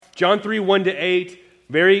John 3, 1-8,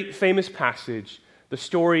 very famous passage, the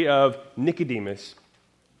story of Nicodemus.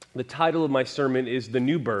 The title of my sermon is The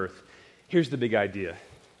New Birth. Here's the big idea.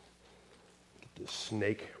 Get this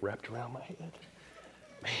snake wrapped around my head.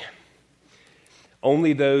 Man.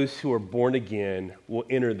 Only those who are born again will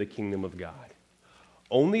enter the kingdom of God.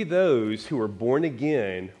 Only those who are born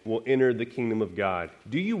again will enter the kingdom of God.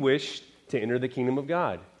 Do you wish to enter the kingdom of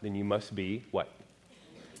God? Then you must be what?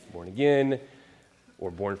 Born again, or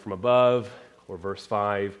born from above, or verse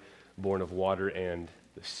 5, born of water and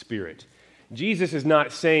the Spirit. Jesus is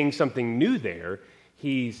not saying something new there.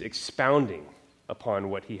 He's expounding upon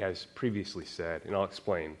what he has previously said, and I'll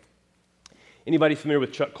explain. Anybody familiar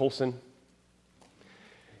with Chuck Colson?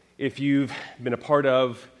 If you've been a part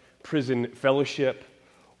of Prison Fellowship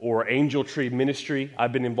or Angel Tree Ministry,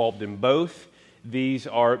 I've been involved in both. These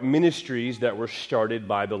are ministries that were started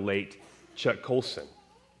by the late Chuck Colson.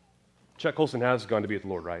 Chuck Colson has gone to be with the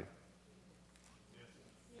Lord, right?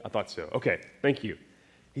 I thought so. Okay, thank you.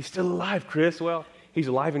 He's still alive, Chris. Well, he's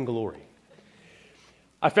alive in glory.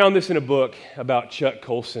 I found this in a book about Chuck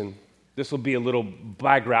Colson. This will be a little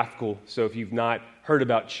biographical, so if you've not heard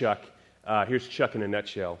about Chuck, here's Chuck in a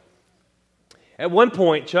nutshell. At one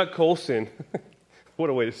point, Chuck Colson,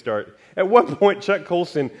 what a way to start. At one point, Chuck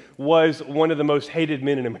Colson was one of the most hated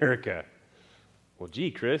men in America. Well,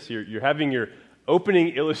 gee, Chris, you're having your opening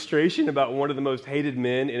illustration about one of the most hated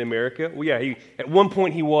men in America? Well, yeah, at one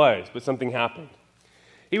point he was, but something happened.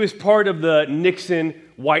 He was part of the Nixon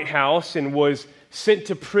White House and was sent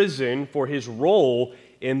to prison for his role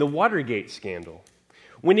in the Watergate scandal.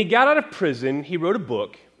 When he got out of prison, he wrote a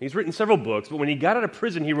book. He's written several books, but when he got out of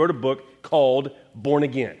prison, he wrote a book called Born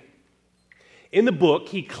Again. In the book,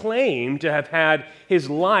 he claimed to have had his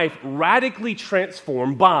life radically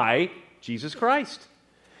transformed by Jesus Christ.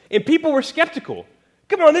 And people were skeptical.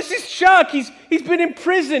 Come on, this is Chuck. He's been in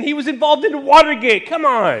prison. He was involved in Watergate. Come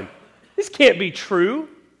on. This can't be true.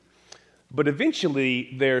 But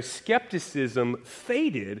eventually, their skepticism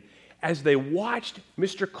faded as they watched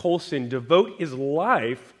Mr. Colson devote his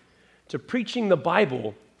life to preaching the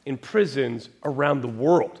Bible in prisons around the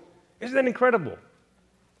world. Isn't that incredible?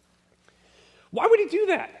 Why would he do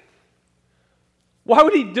that? Why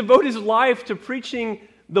would he devote his life to preaching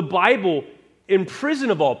the Bible in prison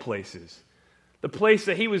of all places? The place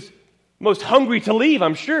that he was most hungry to leave,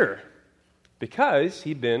 I'm sure. Because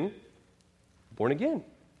he'd been born again.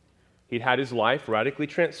 He'd had his life radically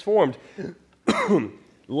transformed.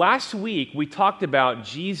 Last week, we talked about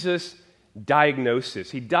Jesus' diagnosis.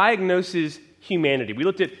 He diagnoses humanity. We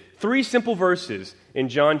looked at 3 simple verses in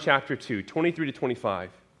John chapter 2, 23 to 25.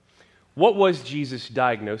 What was Jesus'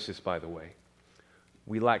 diagnosis, by the way?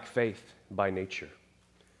 We lack faith by nature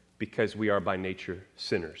because we are by nature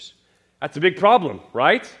sinners. That's a big problem,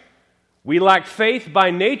 right? We lack faith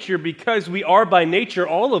by nature because we are by nature,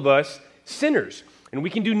 all of us, sinners. And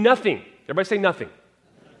we can do nothing. Everybody say nothing.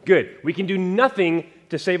 Good. We can do nothing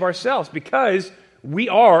to save ourselves because we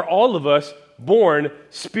are, all of us, born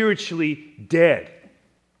spiritually dead.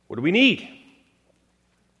 What do we need?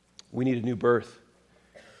 We need a new birth.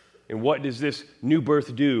 And what does this new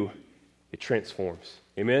birth do? It transforms.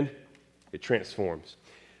 Amen? It transforms.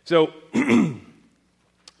 So,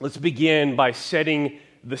 let's begin by setting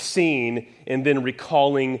the scene and then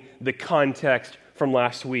recalling the context from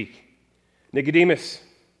last week. Nicodemus,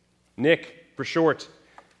 Nick for short,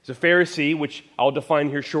 is a Pharisee, which I'll define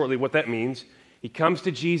here shortly what that means. He comes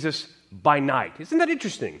to Jesus by night. Isn't that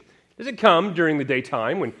interesting? Doesn't come during the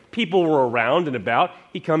daytime when people were around and about.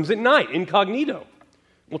 He comes at night, incognito.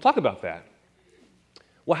 We'll talk about that.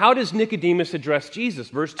 Well, how does Nicodemus address Jesus?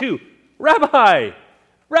 Verse 2, Rabbi,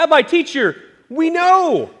 teacher, we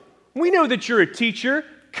know that you're a teacher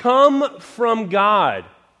come from God.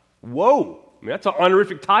 Whoa, I mean, that's an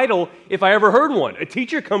honorific title if I ever heard one. A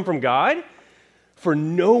teacher come from God? For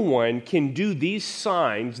no one can do these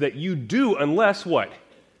signs that you do unless what?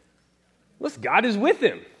 Unless God is with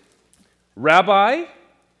him. Rabbi,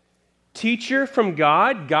 teacher from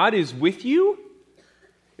God, God is with you?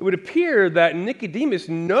 It would appear that Nicodemus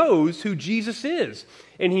knows who Jesus is,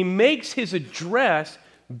 and he makes his address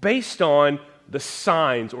based on the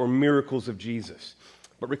signs or miracles of Jesus.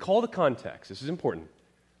 But recall the context. This is important.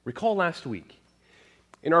 Recall last week.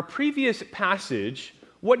 In our previous passage,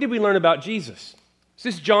 what did we learn about Jesus?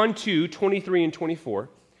 This is John 2, 23 and 24.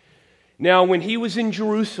 Now, when he was in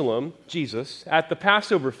Jerusalem, Jesus, at the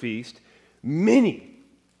Passover feast, many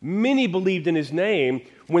believed in his name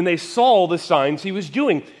when they saw the signs he was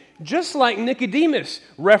doing. Just like Nicodemus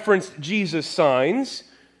referenced Jesus' signs,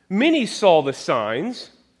 many saw the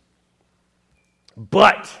signs,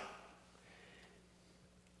 but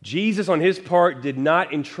Jesus, on his part, did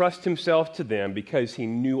not entrust himself to them because he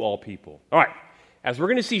knew all people. All right, as we're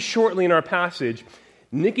going to see shortly in our passage,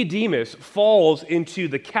 Nicodemus falls into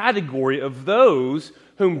the category of those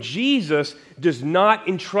whom Jesus does not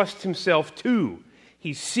entrust himself to.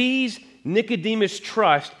 He sees Nicodemus'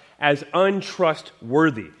 trust as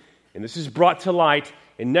untrustworthy. And this is brought to light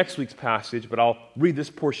in next week's passage, but I'll read this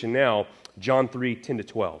portion now, John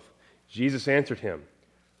 3:10-12. Jesus answered him,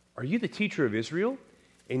 "Are you the teacher of Israel,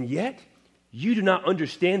 and yet you do not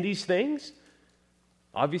understand these things?"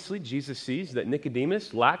 Obviously, Jesus sees that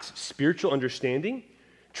Nicodemus lacks spiritual understanding.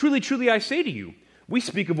 "Truly, truly, I say to you, we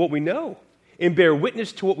speak of what we know and bear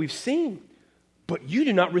witness to what we've seen, but you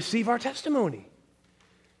do not receive our testimony.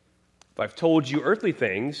 If I've told you earthly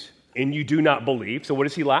things and you do not believe," so what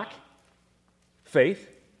does he lack? Faith.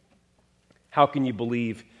 "How can you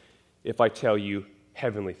believe if I tell you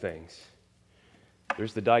heavenly things?"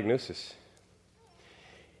 There's the diagnosis.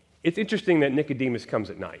 It's interesting that Nicodemus comes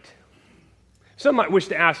at night. Some might wish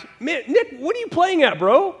to ask, "Man, Nick, what are you playing at,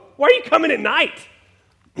 bro? Why are you coming at night?"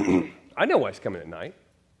 I know why he's coming at night.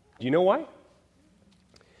 Do you know why?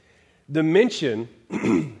 The mention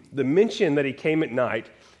that he came at night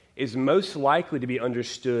is most likely to be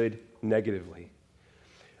understood negatively.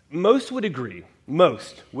 Most would agree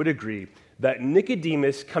that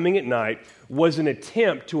Nicodemus coming at night was an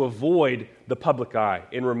attempt to avoid the public eye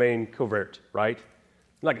and remain covert, right?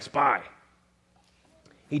 Like a spy.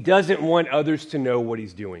 He doesn't want others to know what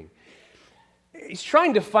he's doing. He's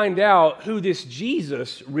trying to find out who this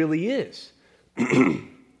Jesus really is. I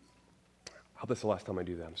hope that's the last time I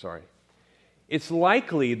do that. I'm sorry. It's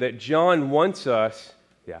likely that John wants us,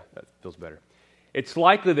 that feels better. It's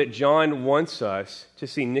likely that John wants us to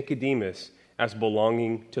see Nicodemus as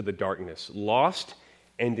belonging to the darkness, lost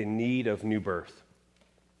and in need of new birth.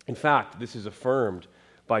 In fact, this is affirmed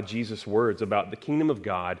by Jesus' words about the kingdom of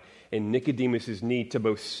God and Nicodemus' need to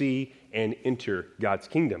both see and enter God's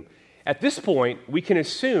kingdom. At this point, we can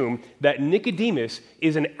assume that Nicodemus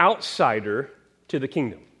is an outsider to the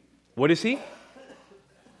kingdom. What is he?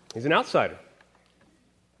 He's an outsider.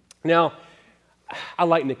 Now, I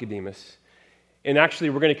like Nicodemus. And actually,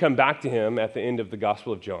 we're going to come back to him at the end of the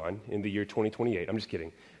Gospel of John in the year 2028. I'm just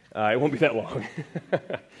kidding. It won't be that long.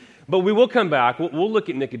 But we will come back. We'll look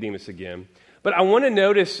at Nicodemus again. But I want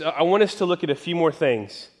us to look at a few more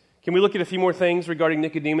things. Can we look at a few more things regarding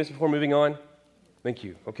Nicodemus before moving on? Thank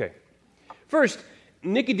you. Okay. First,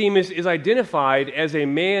 Nicodemus is identified as a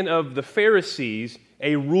man of the Pharisees,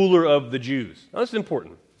 a ruler of the Jews. Now, this is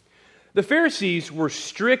important. The Pharisees were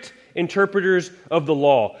strict interpreters of the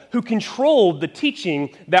law who controlled the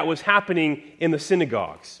teaching that was happening in the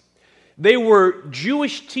synagogues. They were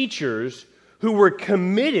Jewish teachers who were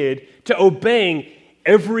committed to obeying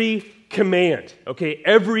every command,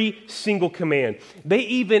 every single command. They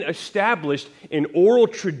even established an oral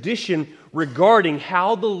tradition regarding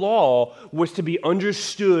how the law was to be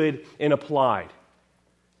understood and applied.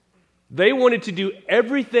 They wanted to do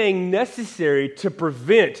everything necessary to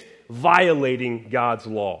prevent violating God's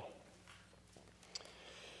law.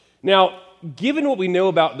 Now, given what we know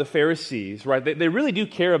about the Pharisees, right, they really do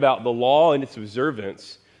care about the law and its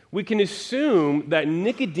observance, we can assume that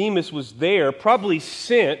Nicodemus was there, probably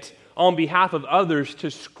sent on behalf of others to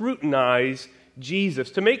scrutinize Jesus,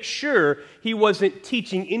 to make sure he wasn't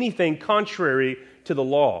teaching anything contrary to the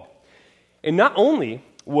law. And not only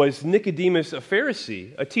was Nicodemus a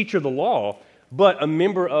Pharisee, a teacher of the law, but a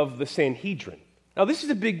member of the Sanhedrin. Now, this is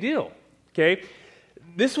a big deal, okay?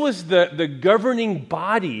 This was the governing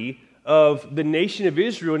body of the nation of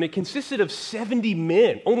Israel, and it consisted of 70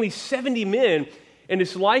 men, only 70 men, and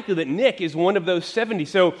it's likely that Nick is one of those 70.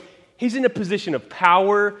 So he's in a position of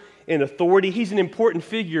power and authority. He's an important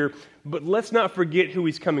figure, but let's not forget who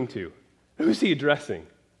he's coming to. Who's he addressing?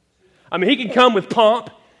 I mean, he can come with pomp.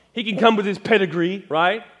 He can come with his pedigree,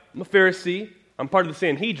 right? I'm a Pharisee. I'm part of the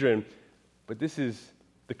Sanhedrin, but this is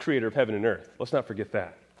the creator of heaven and earth. Let's not forget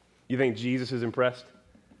that. You think Jesus is impressed?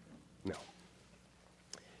 No.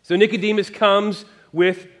 So Nicodemus comes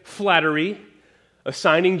with flattery,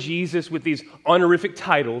 assigning Jesus with these honorific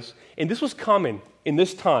titles. And this was common in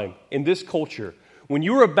this time, in this culture. When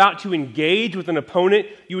you were about to engage with an opponent,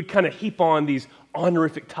 you would kind of heap on these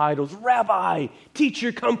honorific titles. Rabbi,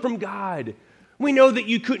 teacher, come from God. We know that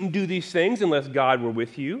you couldn't do these things unless God were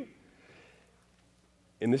with you.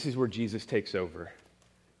 And this is where Jesus takes over,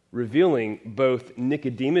 revealing both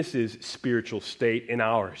Nicodemus's spiritual state and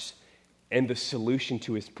ours, and the solution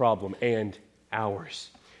to his problem and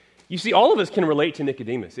ours. You see, all of us can relate to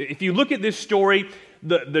Nicodemus. If you look at this story,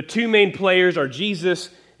 the two main players are Jesus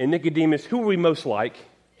and Nicodemus. Who are we most like?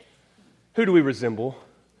 Who do we resemble?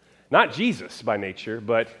 Not Jesus by nature,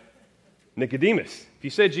 but Nicodemus. If you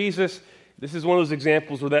said Jesus, this is one of those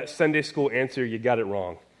examples where that Sunday school answer, you got it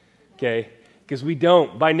wrong, okay? Because we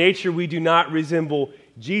don't. By nature, we do not resemble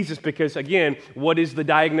Jesus because, again, what is the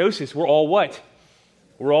diagnosis? We're all what?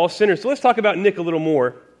 We're all sinners. So let's talk about Nick a little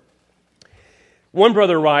more. One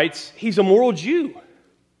brother writes, he's a moral Jew,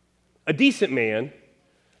 a decent man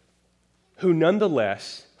who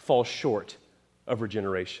nonetheless falls short of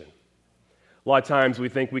regeneration. A lot of times we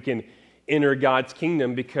think we can enter God's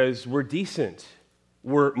kingdom because we're decent.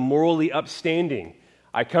 We're morally upstanding.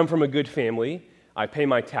 I come from a good family. I pay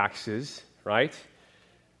my taxes, right?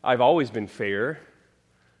 I've always been fair.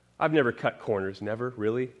 I've never cut corners, never,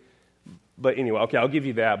 really. But anyway, okay, I'll give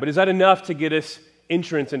you that. But is that enough to get us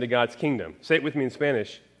entrance into God's kingdom? Say it with me in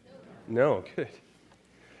Spanish. No, good.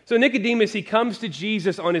 So Nicodemus, he comes to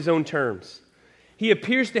Jesus on his own terms. He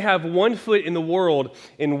appears to have 1 foot in the world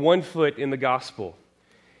and 1 foot in the gospel.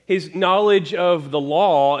 His knowledge of the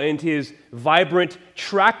law and his vibrant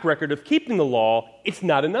track record of keeping the law, it's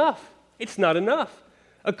not enough. It's not enough.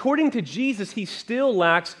 According to Jesus, he still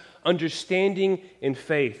lacks understanding and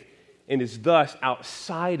faith and is thus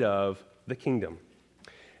outside of the kingdom.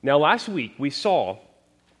 Now, last week we saw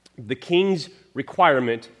the king's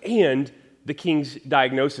requirement and the king's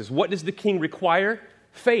diagnosis. What does the king require?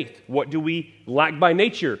 Faith. What do we lack by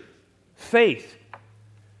nature? Faith.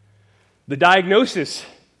 The diagnosis,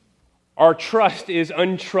 our trust is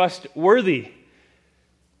untrustworthy.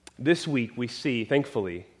 This week we see,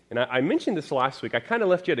 thankfully, and I mentioned this last week. I kind of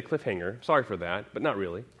left you at a cliffhanger. Sorry for that, but not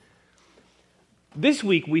really. This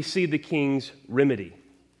week we see the king's remedy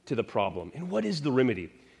to the problem. And what is the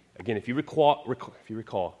remedy? Again, if you recall,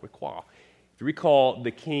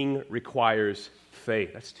 the king requires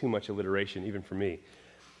faith. That's too much alliteration, even for me.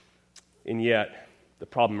 And yet, the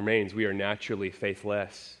problem remains, we are naturally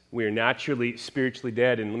faithless. We are naturally spiritually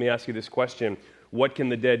dead. And let me ask you this question. What can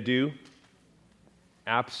the dead do?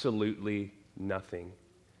 Absolutely nothing.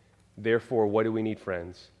 Therefore, what do we need,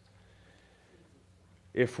 friends?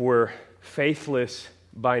 If we're faithless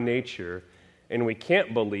by nature, and we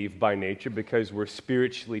can't believe by nature because we're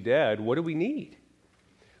spiritually dead, what do we need?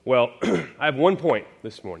 Well, I have 1 point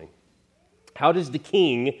this morning. How does the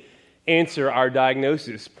king answer our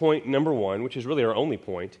diagnosis? Point number 1, which is really our only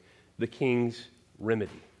point, the king's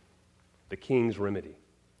remedy. The king's remedy.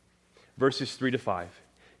 Verses 3-5.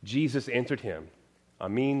 Jesus answered him,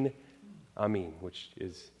 Amen, Amen, which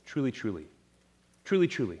is truly, truly. Truly,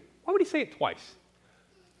 truly. Why would he say it twice?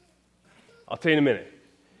 I'll tell you in a minute.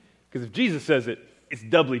 Because if Jesus says it, it's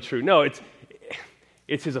doubly true. No,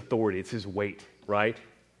 it's his authority. It's his weight, right?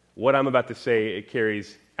 What I'm about to say, it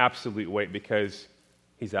carries absolute weight because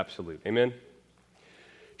he's absolute. Amen?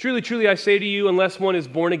 Truly, truly, I say to you, unless one is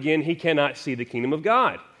born again, he cannot see the kingdom of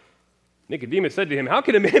God. Nicodemus said to him, how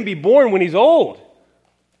can a man be born when he's old?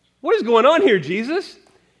 What is going on here, Jesus?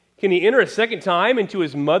 Can he enter a second time into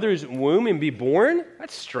his mother's womb and be born?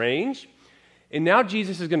 That's strange. And now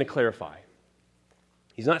Jesus is going to clarify.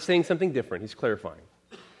 He's not saying something different. He's clarifying.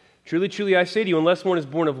 Truly, truly, I say to you, unless one is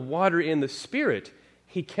born of water and the Spirit,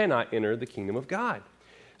 he cannot enter the kingdom of God.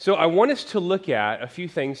 So I want us to look at a few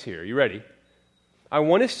things here. You ready? I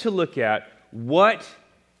want us to look at what,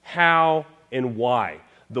 how, and why.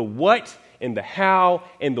 The what and the how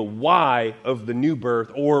and the why of the new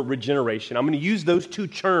birth or regeneration. I'm going to use those two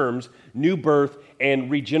terms, new birth and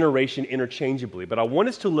regeneration, interchangeably. But I want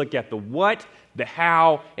us to look at the what, the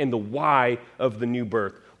how, and the why of the new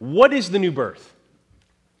birth. What is the new birth?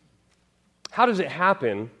 How does it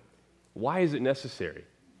happen? Why is it necessary?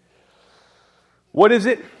 What is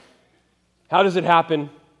it? How does it happen?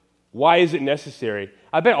 Why is it necessary?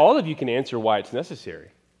 I bet all of you can answer why it's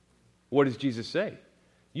necessary. What does Jesus say?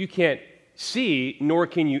 You can't see nor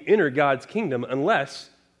can you enter God's kingdom unless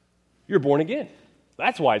you're born again.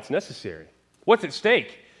 That's why it's necessary. What's at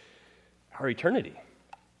stake? Our eternity.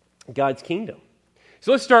 God's kingdom.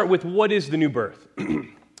 So let's start with what is the new birth.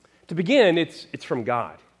 To begin, it's from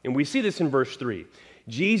God. And we see this in verse 3.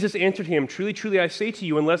 Jesus answered him, truly, truly, I say to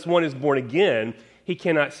you, unless one is born again, he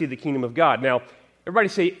cannot see the kingdom of God. Now, everybody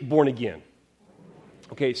say born again.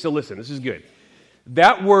 Okay, so listen, this is good.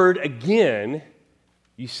 That word again,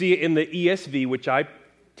 you see it in the ESV, which I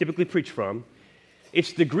typically preach from.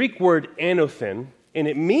 It's the Greek word anothen, and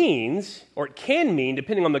it means, or it can mean,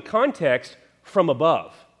 depending on the context, from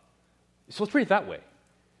above. So let's read it that way.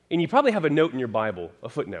 And you probably have a note in your Bible, a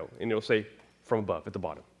footnote, and it'll say from above at the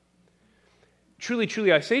bottom. Truly,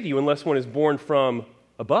 truly, I say to you, unless one is born from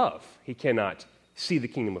above, he cannot see the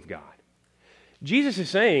kingdom of God. Jesus is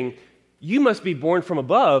saying, you must be born from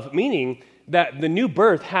above, meaning that the new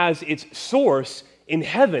birth has its source in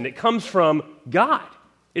heaven. It comes from God.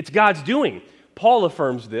 It's God's doing. Paul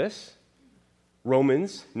affirms this.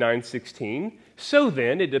 Romans 9:16. So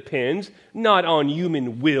then, it depends not on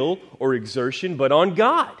human will or exertion, but on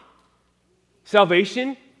God.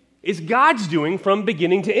 Salvation is God's doing from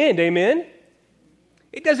beginning to end. Amen?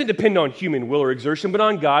 It doesn't depend on human will or exertion, but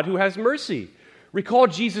on God who has mercy. Recall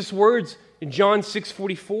Jesus' words in John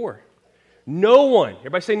 6:44. No one,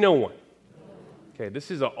 everybody say no one. Okay, this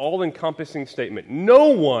is an all-encompassing statement. No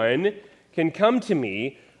one can come to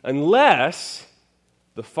me unless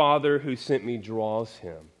the Father who sent me draws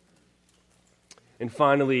him. And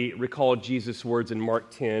finally, recall Jesus' words in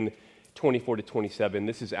Mark 10:24-27.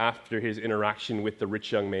 This is after his interaction with the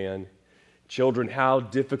rich young man. Children, how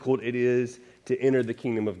difficult it is to enter the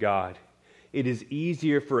kingdom of God. It is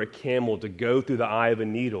easier for a camel to go through the eye of a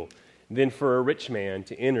needle than for a rich man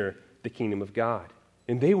to enter the kingdom of God.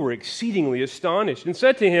 And they were exceedingly astonished and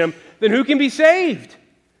said to him, then who can be saved?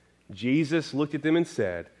 Jesus looked at them and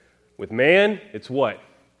said, with man, it's what?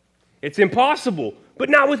 It's impossible, but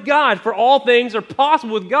not with God, for all things are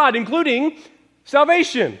possible with God, including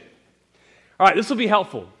salvation. All right, this will be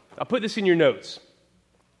helpful. I'll put this in your notes.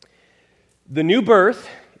 The new birth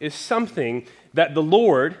is something that the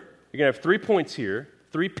Lord, you're going to have 3 points here,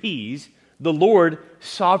 3 P's, the Lord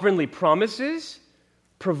sovereignly promises,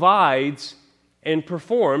 provides, and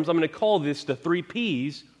performs. I'm going to call this the 3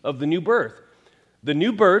 P's of the new birth. The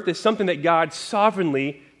new birth is something that God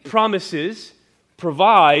sovereignly promises,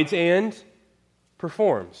 provides, and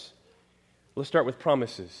performs. Let's start with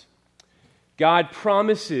promises. God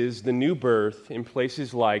promises the new birth in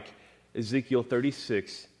places like Ezekiel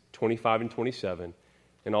 36:25 and 27,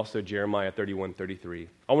 and also Jeremiah 31:33.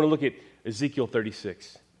 I want to look at Ezekiel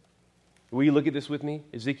 36. Will you look at this with me?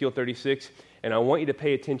 Ezekiel 36, and I want you to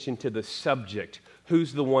pay attention to the subject.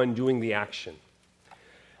 Who's the one doing the action?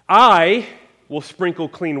 I will sprinkle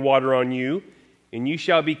clean water on you, and you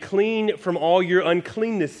shall be clean from all your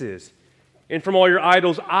uncleannesses. And from all your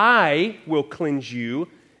idols I will cleanse you,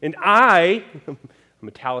 and I'm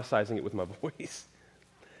italicizing it with my voice.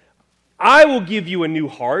 I will give you a new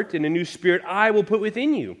heart, and a new spirit I will put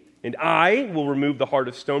within you. And I will remove the heart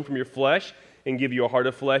of stone from your flesh, and give you a heart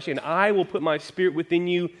of flesh. And I will put my spirit within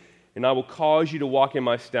you, and I will cause you to walk in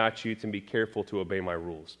my statutes and be careful to obey my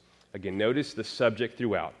rules. Again, notice the subject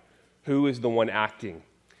throughout. Who is the one acting?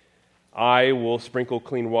 I will sprinkle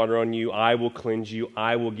clean water on you. I will cleanse you.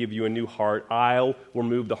 I will give you a new heart. I'll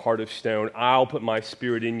remove the heart of stone. I'll put my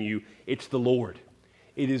spirit in you. It's the Lord.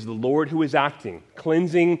 It is the Lord who is acting,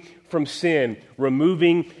 cleansing from sin,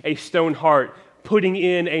 removing a stone heart, putting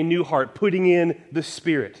in a new heart, putting in the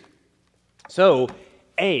Spirit. So,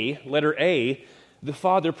 letter A, the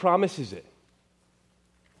Father promises it.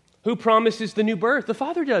 Who promises the new birth? The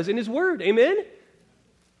Father does in His Word. Amen?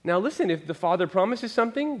 Now listen, if the Father promises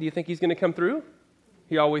something, do you think He's going to come through?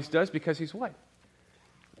 He always does, because He's what?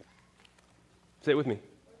 Say it with me.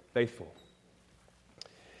 Faithful.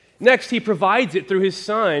 Next, He provides it through His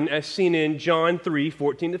Son, as seen in John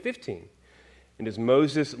 3:14-15. And as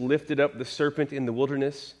Moses lifted up the serpent in the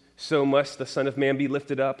wilderness, so must the Son of Man be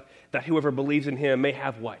lifted up, that whoever believes in Him may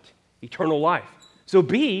have what? Eternal life. So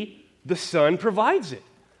B, the Son provides it.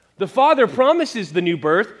 The Father promises the new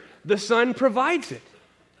birth, the Son provides it.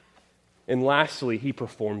 And lastly, He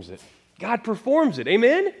performs it. God performs it.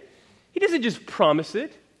 Amen? He doesn't just promise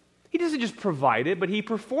it. He doesn't just provide it, but He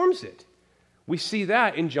performs it. We see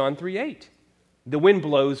that in John 3:8. The wind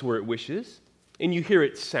blows where it wishes, and you hear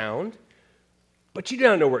its sound, but you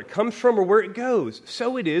don't know where it comes from or where it goes.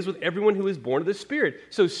 So it is with everyone who is born of the Spirit.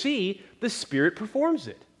 So see, the Spirit performs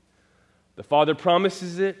it. The Father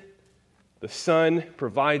promises it, the Son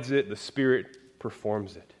provides it, the Spirit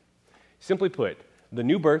performs it. Simply put, the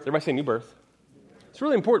new birth, everybody say new birth. It's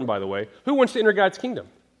really important, by the way. Who wants to enter God's kingdom?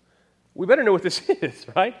 We better know what this is,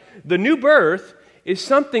 right? The new birth is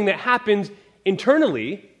something that happens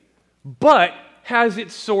internally, but has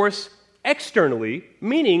its source externally,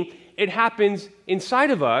 meaning it happens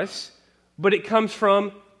inside of us, but it comes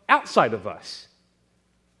from outside of us.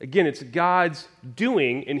 Again, it's God's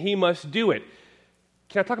doing, and He must do it.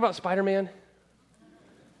 Can I talk about Spider-Man?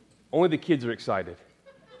 Only the kids are excited.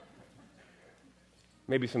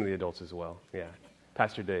 Maybe some of the adults as well. Yeah.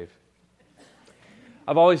 Pastor Dave.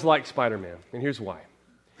 I've always liked Spider-Man, and here's why.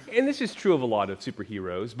 And this is true of a lot of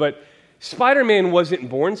superheroes, but Spider-Man wasn't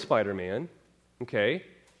born Spider-Man, okay?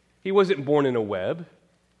 He wasn't born in a web.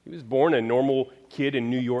 He was born a normal kid in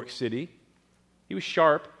New York City. He was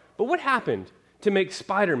sharp. But what happened to make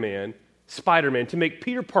Spider-Man, to make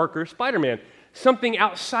Peter Parker Spider-Man? Something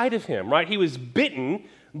outside of him, right? He was bitten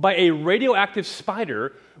by a radioactive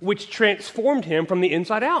spider which transformed him from the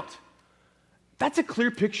inside out. That's a clear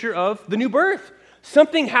picture of the new birth.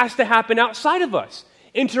 Something has to happen outside of us,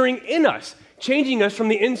 entering in us, changing us from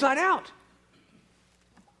the inside out.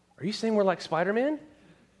 Are you saying we're like Spider-Man?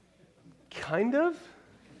 Kind of.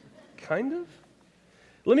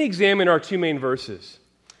 Let me examine our two main verses.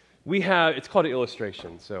 It's called an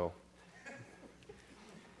illustration, so.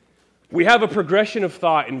 We have a progression of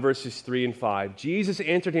thought in verses 3 and 5. Jesus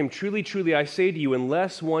answered him, "Truly, truly, I say to you,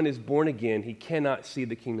 unless one is born again, he cannot see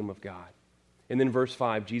the kingdom of God." And then verse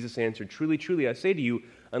 5, Jesus answered, "Truly, truly, I say to you,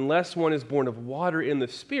 unless one is born of water and the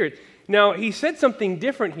Spirit." Now, he said something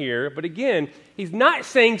different here, but again, he's not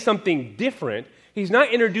saying something different. He's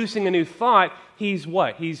not introducing a new thought. He's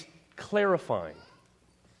what? He's clarifying.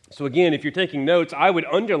 So again, if you're taking notes, I would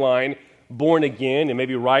underline born again and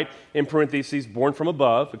maybe write in parentheses born from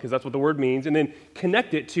above, because that's what the word means, and then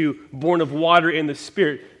connect it to born of water and the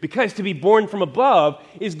Spirit, because to be born from above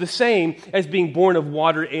is the same as being born of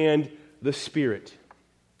water and the Spirit.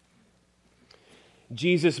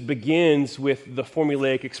 Jesus begins with the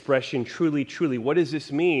formulaic expression, truly, truly. What does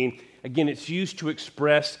this mean? Again, it's used to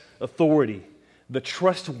express authority, the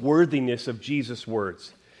trustworthiness of Jesus'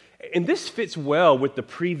 words. And this fits well with the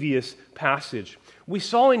previous passage. We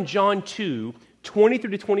saw in John 2,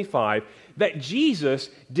 23 to 25, that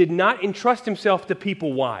Jesus did not entrust himself to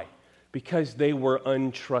people. Why? Because they were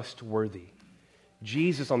untrustworthy.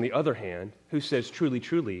 Jesus, on the other hand, who says truly,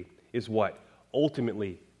 truly, is what?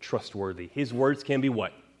 Ultimately trustworthy. His words can be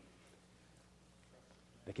what?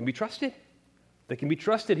 They can be trusted. They can be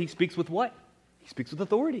trusted. He speaks with what? He speaks with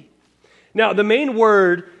authority. Now, the main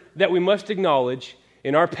word that we must acknowledge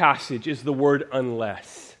in our passage is the word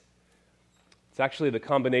unless. It's actually the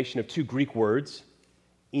combination of two Greek words,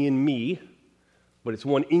 in me, but it's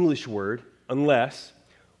one English word, unless.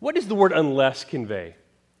 What does the word unless convey?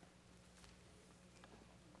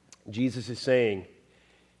 Jesus is saying,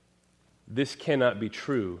 this cannot be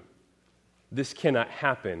true. This cannot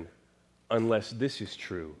happen unless this is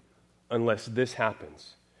true, unless this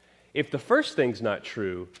happens. If the first thing's not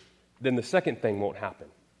true, then the second thing won't happen.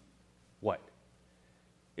 What?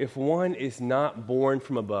 If one is not born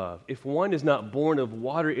from above, if one is not born of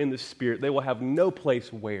water in the Spirit, they will have no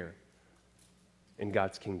place where? In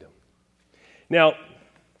God's kingdom. Now,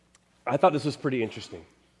 I thought this was pretty interesting.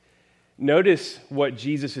 Notice what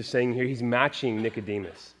Jesus is saying here. He's matching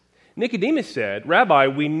Nicodemus. Nicodemus said, "Rabbi,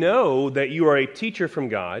 we know that you are a teacher from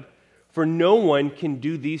God, for no one can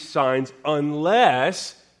do these signs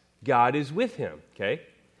unless God is with him." Okay?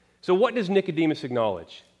 So what does Nicodemus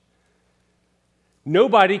acknowledge?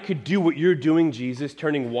 Nobody could do what you're doing, Jesus,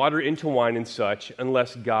 turning water into wine and such,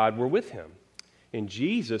 unless God were with him. And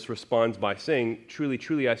Jesus responds by saying, "Truly,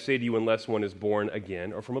 truly, I say to you, unless one is born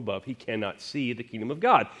again or from above, he cannot see the kingdom of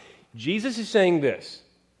God." Jesus is saying this.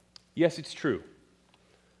 Yes, it's true.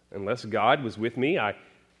 Unless God was with me, I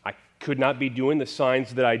could not be doing the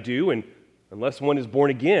signs that I do, and unless one is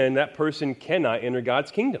born again, that person cannot enter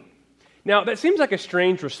God's kingdom. Now, that seems like a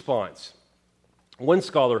strange response. One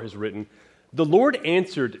scholar has written, the Lord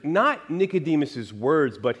answered not Nicodemus'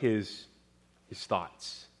 words, but his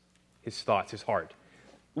thoughts, his heart.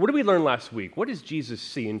 What did we learn last week? What does Jesus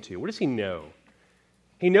see into? What does he know?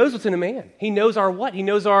 He knows what's in a man. He knows our what? He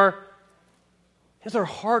knows our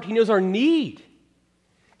heart. He knows our need.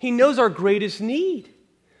 He knows our greatest need.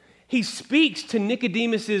 He speaks to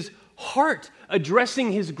Nicodemus' heart,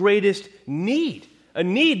 addressing his greatest need, a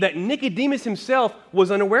need that Nicodemus himself was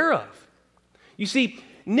unaware of. You see,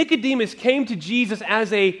 Nicodemus came to Jesus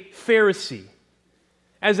as a Pharisee,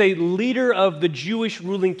 as a leader of the Jewish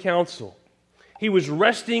ruling council. He was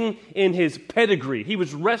resting in his pedigree. He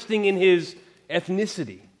was resting in his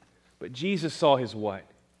ethnicity. But Jesus saw his what?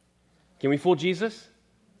 Can we fool Jesus?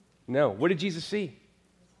 No. What did Jesus see?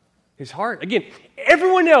 His heart. Again,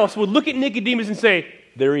 everyone else would look at Nicodemus and say,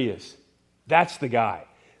 there he is. That's the guy.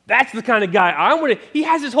 That's the kind of guy I want to. He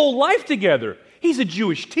has his whole life together. He's a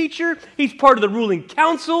Jewish teacher. He's part of the ruling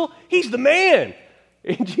council. He's the man.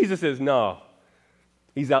 And Jesus says, no.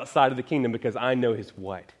 He's outside of the kingdom because I know his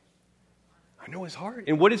what? I know his heart.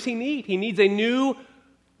 And what does he need? He needs a new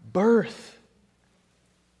birth.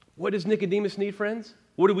 What does Nicodemus need, friends?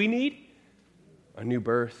 What do we need? A new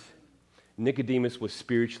birth. Nicodemus was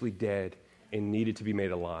spiritually dead and needed to be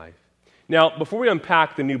made alive. Now, before we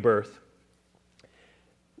unpack the new birth,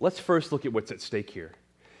 let's first look at what's at stake here.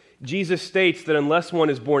 Jesus states that unless one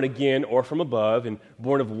is born again or from above and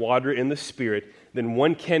born of water and the Spirit, then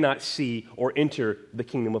one cannot see or enter the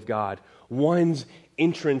kingdom of God. One's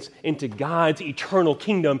entrance into God's eternal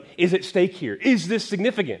kingdom is at stake here. Is this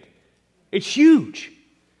significant? It's huge.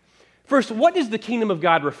 First, what does the kingdom of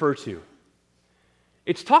God refer to?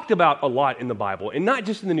 It's talked about a lot in the Bible, and not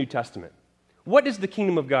just in the New Testament. What does the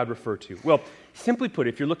kingdom of God refer to? Well, Simply put,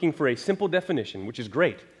 if you're looking for a simple definition, which is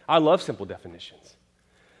great, I love simple definitions.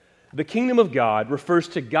 The kingdom of God refers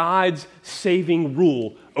to God's saving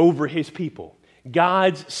rule over his people.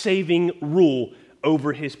 God's saving rule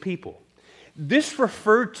over his people. This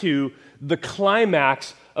referred to the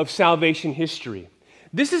climax of salvation history.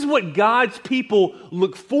 This is what God's people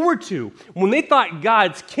look forward to. When they thought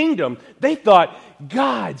God's kingdom, they thought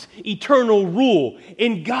God's eternal rule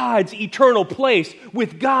in God's eternal place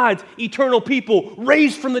with God's eternal people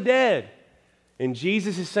raised from the dead. And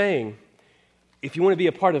Jesus is saying, if you want to be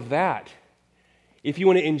a part of that, if you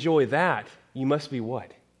want to enjoy that, you must be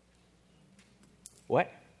what?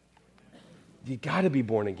 What? You got to be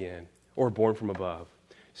born again or born from above.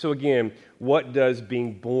 So again, what does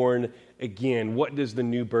being born again, what does the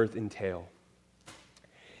new birth entail?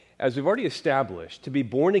 As we've already established, to be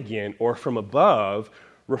born again or from above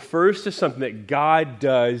refers to something that God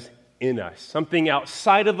does in us, something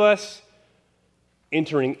outside of us,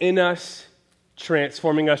 entering in us,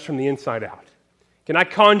 transforming us from the inside out. Can I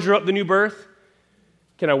conjure up the new birth?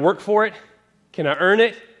 Can I work for it? Can I earn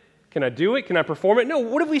it? Can I do it? Can I perform it? No,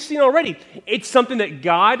 what have we seen already? It's something that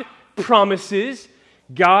God promises,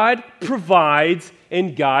 God provides,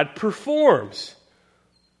 and God performs.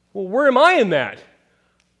 Well, where am I in that?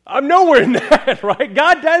 I'm nowhere in that, right?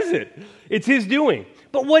 God does it. It's his doing.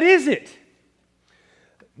 But what is it?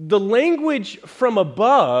 The language from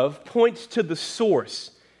above points to the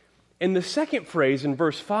source. And the second phrase in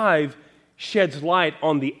verse 5 sheds light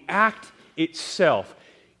on the act itself.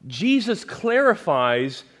 Jesus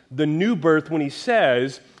clarifies the new birth when he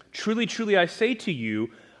says, "Truly, truly, I say to you,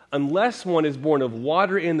 unless one is born of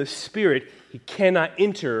water and the Spirit, he cannot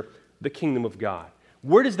enter the kingdom of God."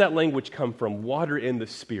 Where does that language come from, water and the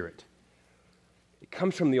Spirit? It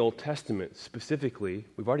comes from the Old Testament, specifically,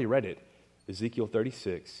 we've already read it, Ezekiel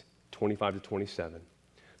 36, 25 to 27.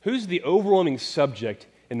 Who's the overwhelming subject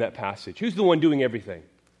in that passage? Who's the one doing everything?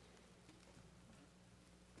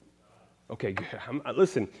 Okay, good.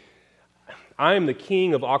 Listen, I am the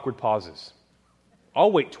king of awkward pauses.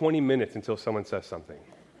 I'll wait 20 minutes until someone says something.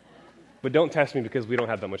 But don't test me because we don't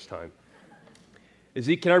have that much time.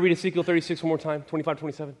 Can I read Ezekiel 36 one more time? 25,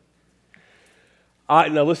 27?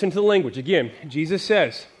 Now listen to the language. Again, Jesus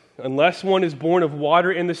says, unless one is born of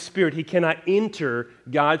water and the Spirit, he cannot enter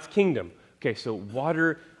God's kingdom. Okay, so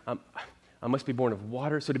water, I must be born of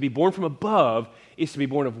water. So to be born from above is to be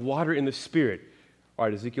born of water and the Spirit. All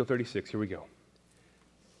right, Ezekiel 36, here we go.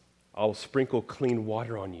 I will sprinkle clean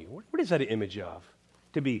water on you. What is that an image of?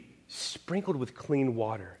 To be sprinkled with clean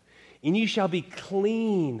water. And you shall be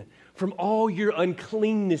clean from all your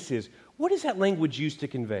uncleannesses. What is that language used to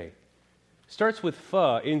convey? Starts with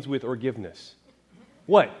ends with forgiveness.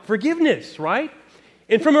 What? Forgiveness, right?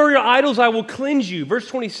 And from all your idols I will cleanse you. Verse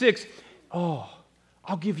 26, I'll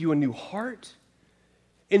give you a new heart,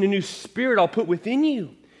 and a new spirit I'll put within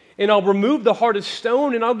you. And I'll remove the heart of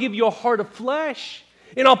stone, and I'll give you a heart of flesh.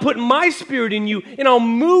 And I'll put my spirit in you, and I'll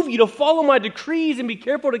move you to follow my decrees and be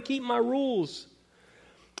careful to keep my rules.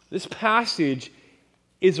 This passage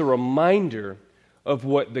is a reminder of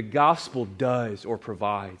what the gospel does or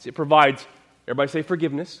provides. It provides, everybody say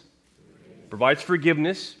forgiveness. It provides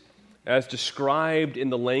forgiveness as described in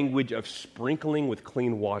the language of sprinkling with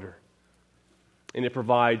clean water. And it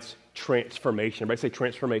provides transformation. Everybody say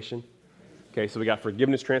transformation. Okay, so we got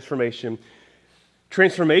forgiveness, transformation.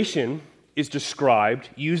 Transformation is described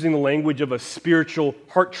using the language of a spiritual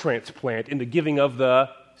heart transplant in the giving of the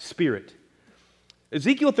Spirit.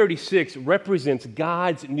 Ezekiel 36 represents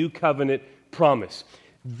God's new covenant promise.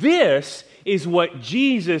 This is what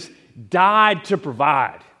Jesus died to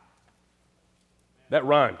provide. That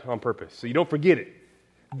rhymed on purpose, so you don't forget it.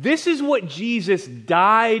 This is what Jesus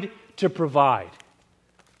died to provide.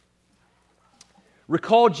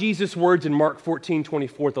 Recall Jesus' words in Mark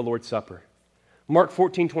 14:24 at the Lord's Supper. Mark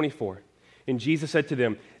 14:24. And Jesus said to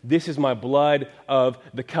them, "This is my blood of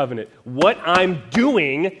the covenant." What I'm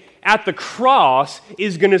doing at the cross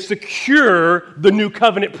is going to secure the new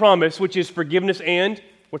covenant promise, which is forgiveness and,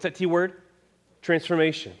 what's that T word?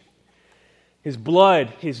 Transformation. His blood,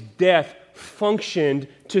 his death functioned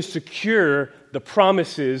to secure the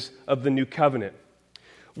promises of the new covenant.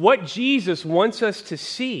 What Jesus wants us to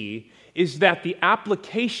see is that the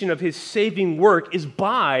application of his saving work is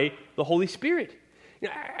by the Holy Spirit.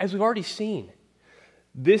 As we've already seen,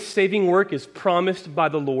 this saving work is promised by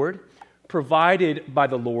the Lord, provided by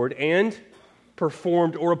the Lord, and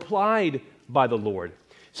performed or applied by the Lord.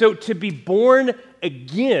 So to be born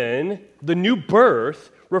again, the new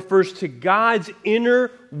birth, refers to God's inner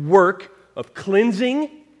work of cleansing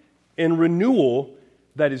and renewal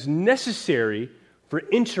that is necessary for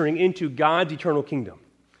entering into God's eternal kingdom.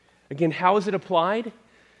 Again, how is it applied?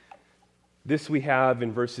 This we have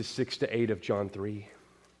in verses 6 to 8 of John 3.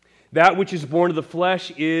 That which is born of the flesh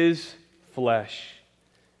is flesh,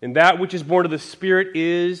 and that which is born of the Spirit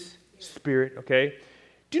is spirit, okay?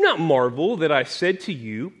 Do not marvel that I said to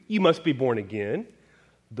you, you must be born again.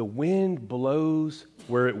 The wind blows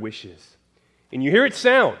where it wishes, and you hear its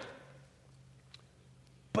sound,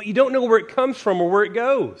 but you don't know where it comes from or where it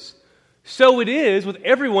goes. So it is with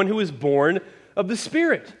everyone who is born of the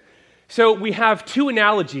Spirit. So we have two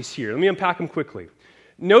analogies here. Let me unpack them quickly.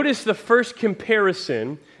 Notice the first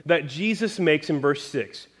comparison that Jesus makes in verse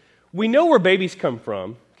 6. We know where babies come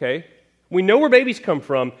from, okay? We know where babies come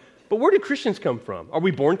from, but where do Christians come from? Are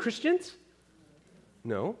we born Christians?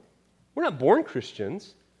 No. We're not born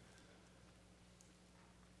Christians.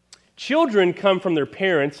 Children come from their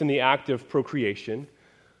parents in the act of procreation.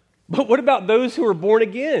 But what about those who are born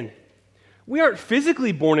again? We aren't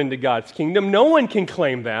physically born into God's kingdom. No one can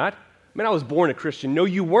claim that. I was born a Christian. No,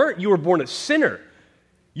 you weren't. You were born a sinner.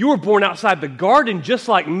 You were born outside the garden just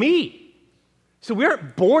like me. So we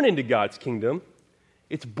aren't born into God's kingdom.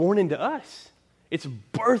 It's born into us. It's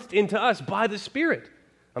birthed into us by the Spirit.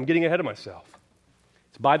 I'm getting ahead of myself.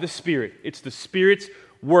 It's by the Spirit. It's the Spirit's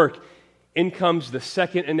work. In comes the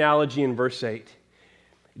second analogy in verse 8.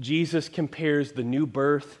 Jesus compares the new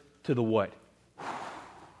birth to the what? Did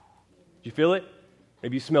you feel it?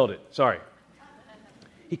 Maybe you smelled it. Sorry.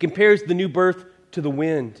 He compares the new birth to the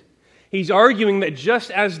wind. He's arguing that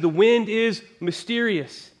just as the wind is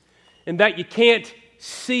mysterious and that you can't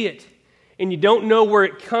see it and you don't know where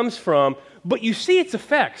it comes from, but you see its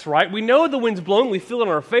effects, right? We know the wind's blowing. We feel it on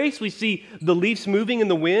our face. We see the leaves moving in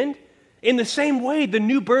the wind. In the same way, the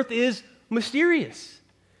new birth is mysterious.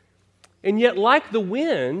 And yet, like the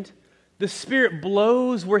wind, the Spirit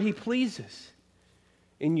blows where He pleases.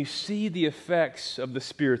 And you see the effects of the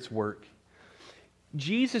Spirit's work.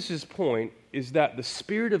 Jesus' point is that the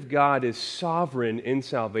Spirit of God is sovereign in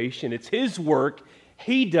salvation. It's His work.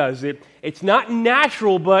 He does it. It's not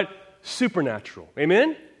natural, but supernatural.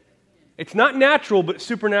 Amen? It's not natural, but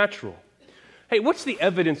supernatural. Hey, what's the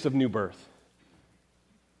evidence of new birth?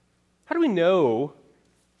 How do we know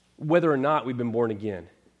whether or not we've been born again?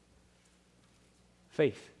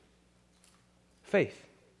 Faith. Faith.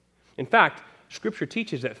 In fact, Scripture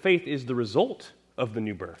teaches that faith is the result of the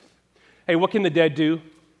new birth. Hey, what can the dead do?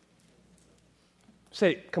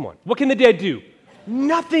 Say, come on. What can the dead do?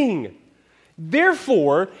 Nothing.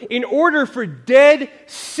 Therefore, in order for dead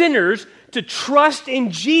sinners to trust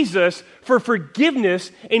in Jesus for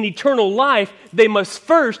forgiveness and eternal life, they must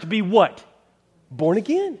first be what? Born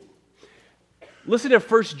again. Listen to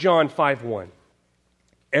 1 John 5:1.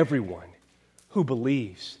 Everyone who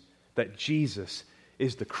believes that Jesus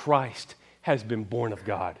is the Christ has been born of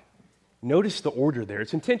God. Notice the order there.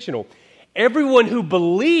 It's intentional. Everyone who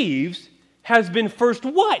believes has been first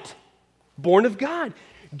what? Born of God.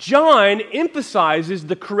 John emphasizes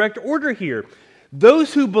the correct order here.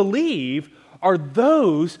 Those who believe are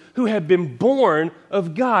those who have been born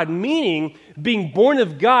of God, meaning being born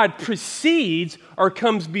of God precedes or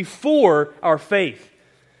comes before our faith.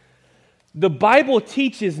 The Bible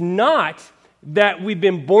teaches not that we've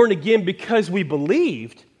been born again because we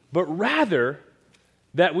believed, but rather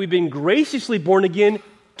that we've been graciously born again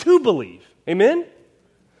to believe. Amen?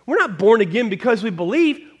 We're not born again because we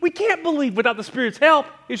believe. We can't believe without the Spirit's help.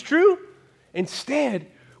 It's true. Instead,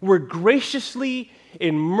 we're graciously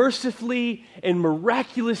and mercifully and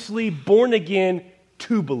miraculously born again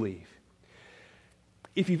to believe.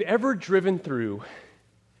 If you've ever driven through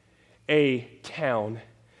a town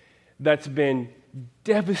that's been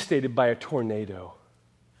devastated by a tornado,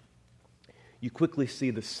 you quickly see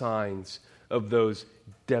the signs of those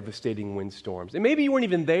devastating windstorms. And maybe you weren't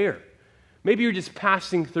even there. Maybe you're just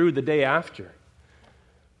passing through the day after.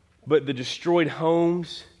 But the destroyed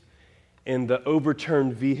homes and the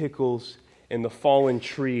overturned vehicles and the fallen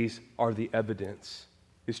trees are the evidence.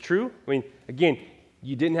 It's true? Again,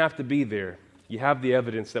 you didn't have to be there. You have the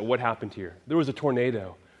evidence that what happened here. There was a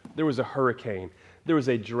tornado. There was a hurricane. There was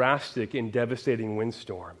a drastic and devastating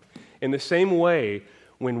windstorm. In the same way,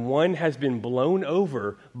 when one has been blown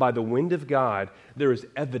over by the wind of God, there is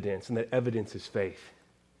evidence, and that evidence is faith.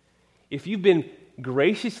 If you've been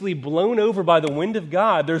graciously blown over by the wind of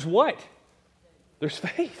God, there's what? There's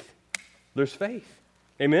faith. There's faith.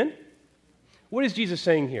 Amen? What is Jesus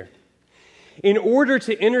saying here? In order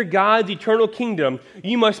to enter God's eternal kingdom,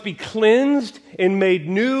 you must be cleansed and made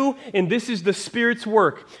new, and this is the Spirit's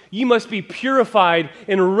work. You must be purified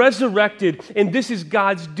and resurrected, and this is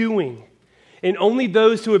God's doing. And only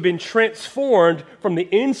those who have been transformed from the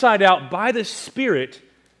inside out by the Spirit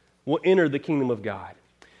will enter the kingdom of God.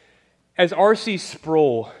 As R.C.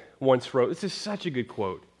 Sproul once wrote. This is such a good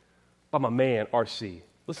quote by my man, R.C.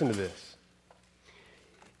 Listen to this.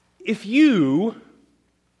 If you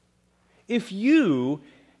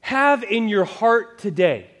have in your heart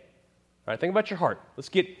today, all right, think about your heart. Let's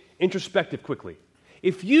get introspective quickly.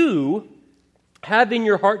 If you have in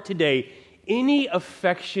your heart today any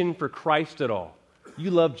affection for Christ at all,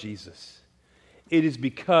 you love Jesus, it is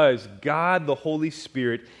because God, the Holy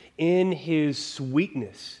Spirit, in His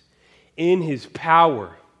sweetness, in His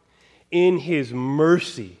power, in His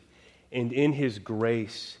mercy, and in His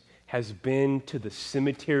grace, has been to the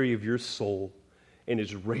cemetery of your soul and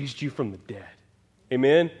has raised you from the dead.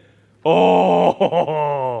 Amen?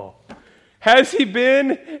 Oh! Has He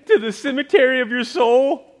been to the cemetery of your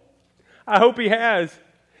soul? I hope He has.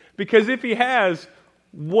 Because if He has,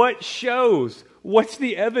 what shows? What's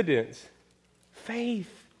the evidence?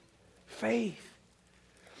 Faith. Faith.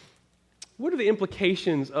 What are the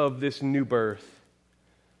implications of this new birth?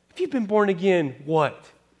 If you've been born again, what?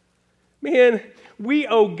 Man, we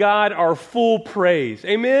owe God our full praise.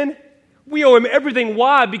 Amen? We owe Him everything.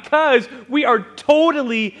 Why? Because we are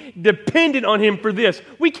totally dependent on Him for this.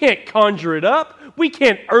 We can't conjure it up. We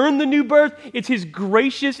can't earn the new birth. It's His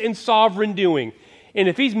gracious and sovereign doing. And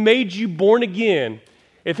if He's made you born again,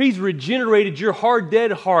 if He's regenerated your hard,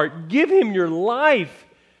 dead heart, give Him your life.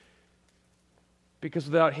 Because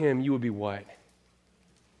without Him, you would be what?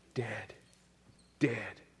 Dead. Dead.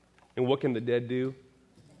 And what can the dead do?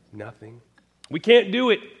 Nothing. We can't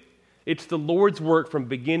do it. It's the Lord's work from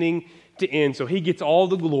beginning to end, so He gets all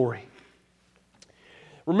the glory.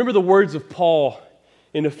 Remember the words of Paul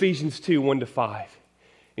in Ephesians 2, 1-5.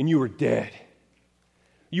 And you were dead.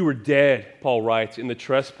 You were dead, Paul writes, in the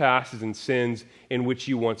trespasses and sins in which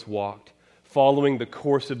you once walked, following the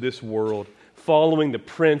course of this world, following the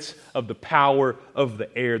prince of the power of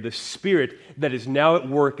the air, the spirit that is now at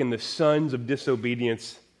work in the sons of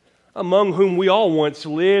disobedience, among whom we all once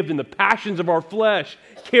lived in the passions of our flesh,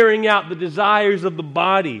 carrying out the desires of the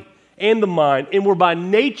body and the mind, and were by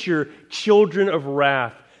nature children of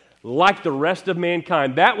wrath, like the rest of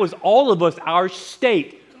mankind. That was all of us, our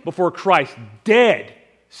state before Christ, dead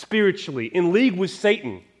spiritually, in league with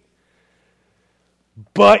Satan.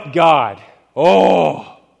 But God,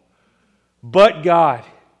 but God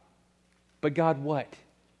what?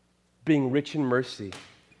 Being rich in mercy,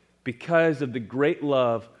 because of the great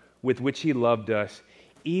love with which He loved us,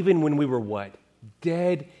 even when we were what?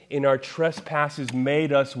 Dead in our trespasses,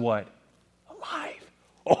 made us what? Alive.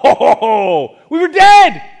 We were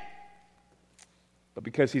dead. But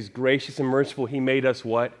because He's gracious and merciful, He made us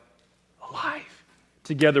what? Alive.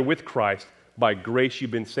 Together with Christ, by grace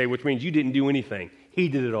you've been saved, which means you didn't do anything. He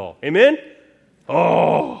did it all. Amen?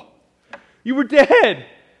 You were dead.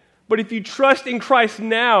 But if you trust in Christ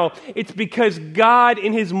now, it's because God,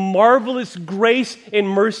 in His marvelous grace and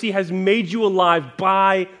mercy, has made you alive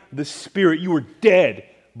by the Spirit. You were dead,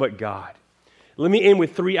 but God. Let me end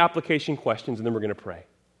with 3 application questions, and then we're going to pray.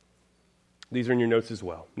 These are in your notes as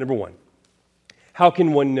well. Number 1, how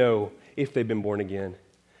can one know if they've been born again?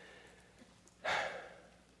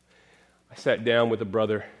 I sat down with a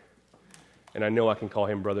brother, and I know I can call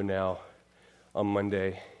him brother now, on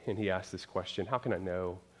Monday, and he asked this question: how can I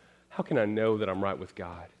know? How can I know that I'm right with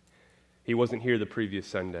God? He wasn't here the previous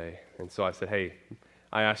Sunday, and so I said, hey,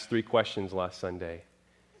 I asked 3 questions last Sunday,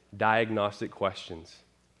 diagnostic questions.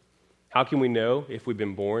 How can we know if we've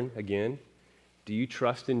been born again? Do you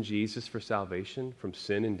trust in Jesus for salvation from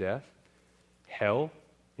sin and death, hell?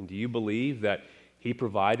 And do you believe that He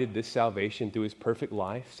provided this salvation through His perfect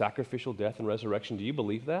life, sacrificial death, and resurrection? Do you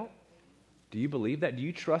believe that? Do you believe that? Do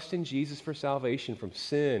you trust in Jesus for salvation from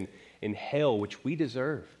sin and hell, which we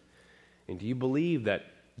deserve? And do you believe that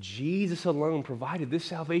Jesus alone provided this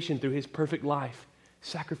salvation through His perfect life,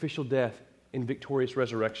 sacrificial death, and victorious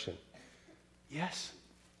resurrection? Yes.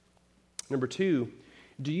 Number 2,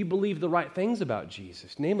 do you believe the right things about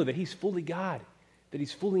Jesus? Namely, that He's fully God, that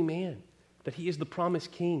He's fully man, that He is the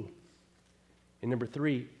promised King. And number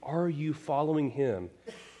 3, are you following Him,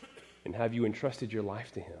 and have you entrusted your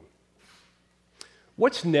life to Him?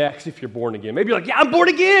 What's next if you're born again? Maybe you're like, yeah, I'm born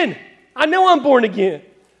again. I know I'm born again.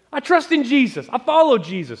 I trust in Jesus. I follow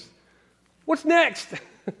Jesus. What's next?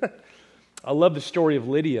 I love the story of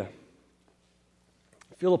Lydia,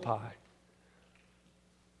 Philippi.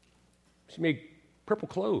 She made purple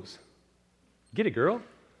clothes. Get it, girl?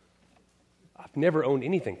 I've never owned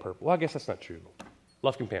anything purple. Well, I guess that's not true.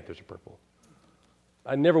 Lufkin Panthers are purple.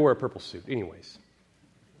 I never wear a purple suit. Anyways,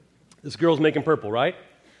 this girl's making purple, right?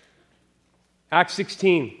 Acts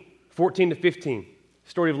 16, 14-15,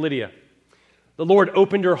 story of Lydia. The Lord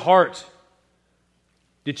opened her heart.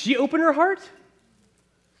 Did she open her heart?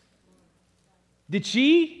 Did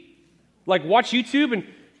she Like watch YouTube and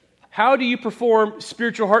how do you perform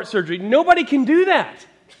spiritual heart surgery? Nobody can do that.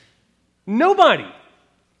 Nobody.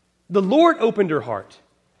 The Lord opened her heart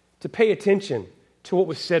to pay attention to what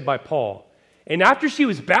was said by Paul. And after she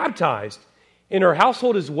was baptized in her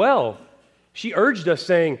household as well, she urged us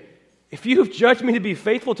saying, if you have judged me to be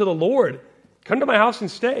faithful to the Lord, come to my house and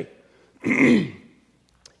stay.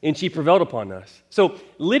 And she prevailed upon us. So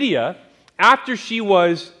Lydia, after she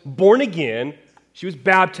was born again, she was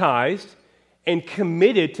baptized and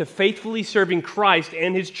committed to faithfully serving Christ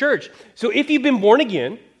and his church. So if you've been born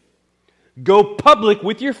again, go public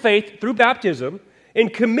with your faith through baptism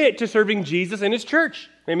and commit to serving Jesus and his church.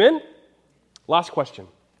 Amen? Last question.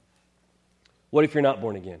 What if you're not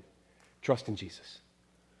born again? Trust in Jesus.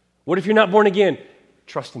 What if you're not born again?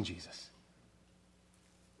 Trust in Jesus.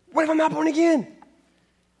 What if I'm not born again?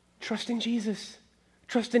 Trust in Jesus.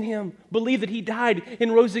 Trust in him. Believe that he died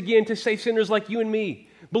and rose again to save sinners like you and me.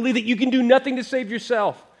 Believe that you can do nothing to save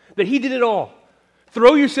yourself, that he did it all.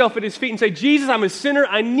 Throw yourself at his feet and say, Jesus, I'm a sinner.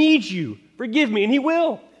 I need you. Forgive me. And he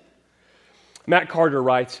will. Matt Carter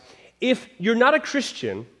writes, if you're not a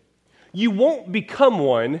Christian, you won't become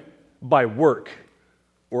one by work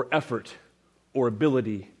or effort or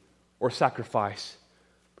ability or sacrifice.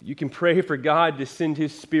 But you can pray for God to send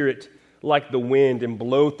his Spirit like the wind and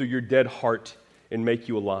blow through your dead heart and make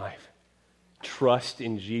you alive. Trust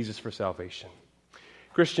in Jesus for salvation.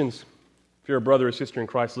 Christians, if you're a brother or sister in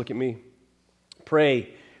Christ, look at me.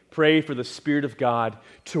 Pray for the Spirit of God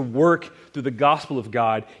to work through the gospel of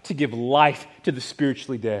God to give life to the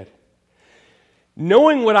spiritually dead.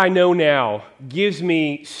 Knowing what I know now gives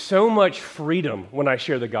me so much freedom when I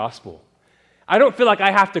share the gospel. I don't feel like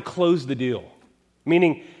I have to close the deal.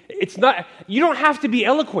 Meaning, you don't have to be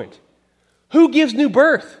eloquent. Who gives new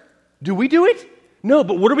birth? Do we do it? No,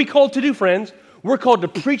 but what are we called to do, friends? We're called to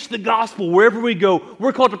preach the gospel wherever we go.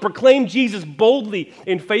 We're called to proclaim Jesus boldly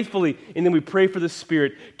and faithfully, and then we pray for the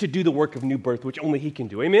Spirit to do the work of new birth, which only he can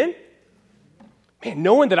do. Amen? Man,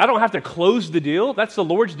 knowing that I don't have to close the deal, that's the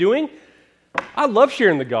Lord's doing, I love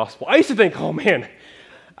sharing the gospel. I used to think, oh man,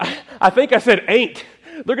 I think I said ain't.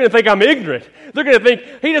 They're going to think I'm ignorant. They're going to think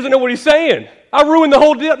he doesn't know what he's saying. I ruined the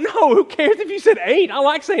whole deal. No, who cares if you said ain't? I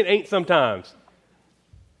like saying ain't sometimes.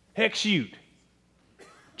 Heck, shoot.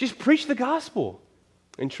 Just preach the gospel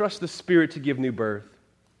and trust the Spirit to give new birth.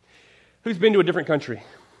 Who's been to a different country?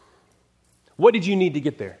 What did you need to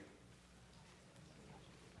get there?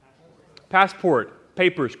 Passport,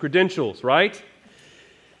 papers, credentials, right?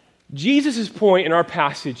 Jesus' point in our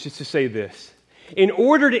passage is to say this. In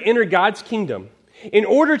order to enter God's kingdom, in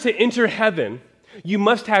order to enter heaven, you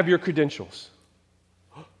must have your credentials.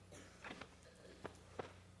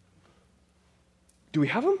 Do we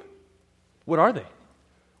have them? What are they?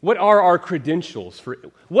 What are our credentials?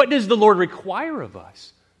 What does the Lord require of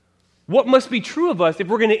us? What must be true of us if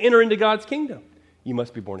we're going to enter into God's kingdom? You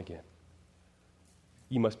must be born again.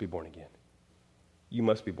 You must be born again. You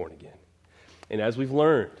must be born again. And as we've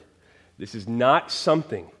learned, this is not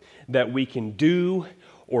something that we can do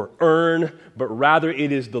or earn, but rather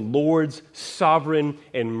it is the Lord's sovereign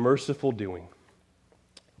and merciful doing.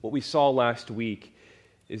 What we saw last week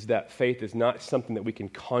is that faith is not something that we can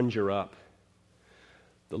conjure up.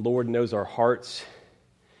 The Lord knows our hearts,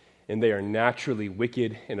 and they are naturally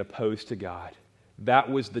wicked and opposed to God. That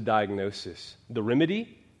was the diagnosis. The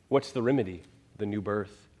remedy? What's the remedy? The new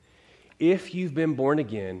birth. If you've been born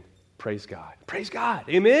again, praise God. Praise God.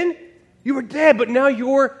 Amen? You were dead, but now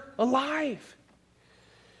you're alive.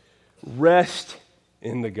 Rest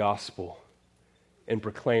in the gospel and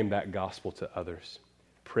proclaim that gospel to others.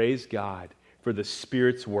 Praise God for the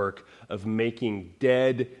Spirit's work of making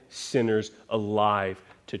dead sinners alive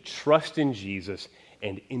to trust in Jesus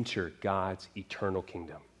and enter God's eternal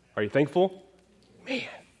kingdom. Are you thankful? Man,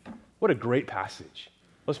 what a great passage.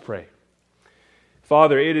 Let's pray.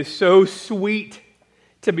 Father, it is so sweet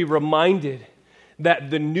to be reminded that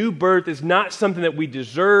the new birth is not something that we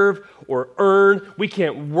deserve or earn. We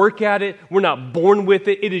can't work at it. We're not born with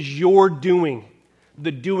it. It is your doing,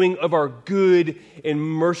 the doing of our good and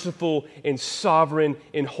merciful and sovereign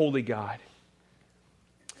and holy God.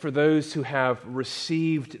 For those who have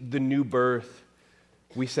received the new birth,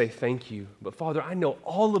 we say thank you. But Father, I know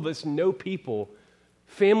all of us know people,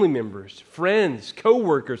 family members, friends,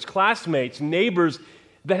 co-workers, classmates, neighbors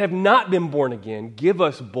that have not been born again. Give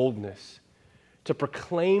us boldness to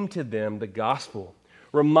proclaim to them the gospel.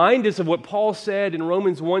 Remind us of what Paul said in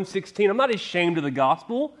Romans 1:16. I'm not ashamed of the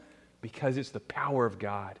gospel because it's the power of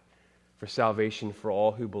God for salvation for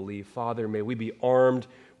all who believe. Father, may we be armed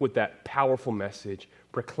with that powerful message,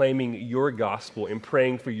 proclaiming your gospel and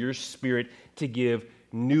praying for your Spirit to give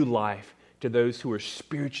new life to those who are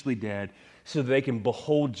spiritually dead so that they can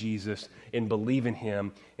behold Jesus and believe in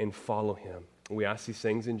him and follow him. And we ask these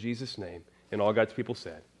things in Jesus' name. And all God's people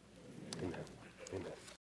said,